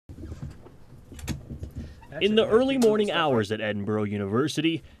In the early morning hours at Edinboro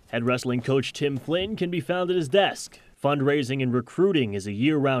University, head wrestling coach Tim Flynn can be found at his desk. Fundraising and recruiting is a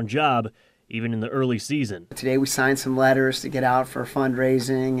year-round job, even in the early season. Today we signed some letters to get out for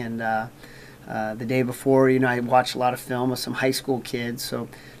fundraising, and the day before, I watched a lot of film with some high school kids, so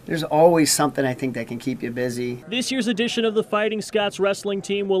there's always something I think that can keep you busy. This year's edition of the Fighting Scots wrestling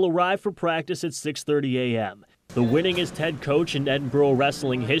team will arrive for practice at 6:30 a.m. The winningest head coach in Edinboro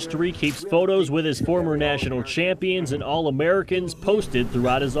Wrestling history keeps photos with his former national champions and All-Americans posted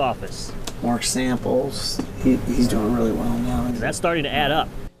throughout his office. More samples. He's doing really well now. And that's starting to add up.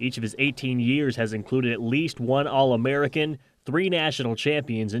 Each of his 18 years has included at least one All-American, 3 national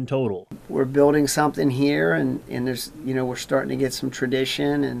champions in total. We're building something here, and there's, we're starting to get some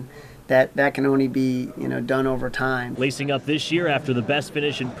tradition, and that can only be, done over time. Lacing up this year after the best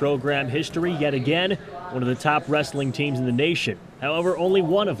finish in program history yet again, one of the top wrestling teams in the nation. However, only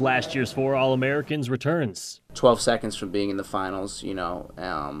one of last year's 4 All-Americans returns. 12 seconds from being in the finals,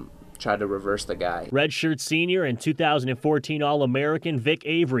 tried to reverse the guy. Redshirt senior and 2014 All-American Vic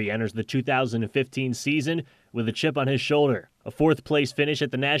Avery enters the 2015 season with a chip on his shoulder. A 4th-place finish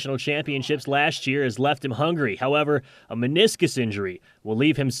at the national championships last year has left him hungry. However, a meniscus injury will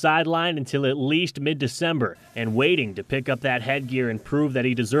leave him sidelined until at least mid-December and waiting to pick up that headgear and prove that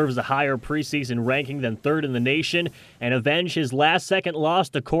he deserves a higher preseason ranking than 3rd in the nation and avenge his last-second loss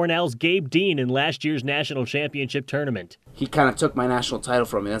to Cornell's Gabe Dean in last year's national championship tournament. He kind of took my national title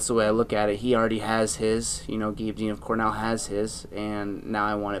from me. That's the way I look at it. He already has his. Gabe Dean of Cornell has his, and now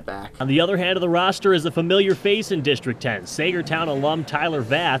I want it back. On the other hand of the roster is a familiar face in District 10. Sagertown alum Tyler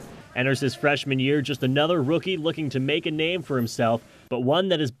Vath enters his freshman year, just another rookie looking to make a name for himself, but one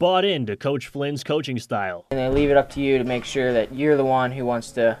that is bought into Coach Flynn's coaching style. And they leave it up to you to make sure that you're the one who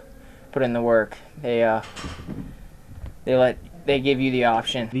wants to put in the work. They give you the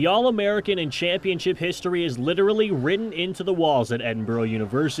option. The All-American and championship history is literally written into the walls at Edinboro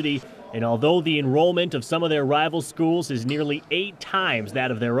University, and although the enrollment of some of their rival schools is nearly 8 times that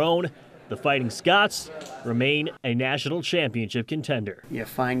of their own, the Fighting Scots remain a national championship contender. You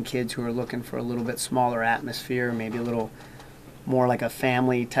find kids who are looking for a little bit smaller atmosphere, maybe a little more like a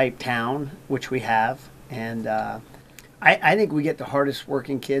family-type town, which we have, and I think we get the hardest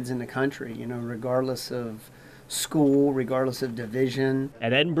working kids in the country, regardless of school, regardless of division.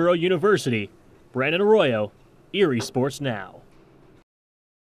 At Edinboro University, Brandon Arroyo, Erie Sports Now.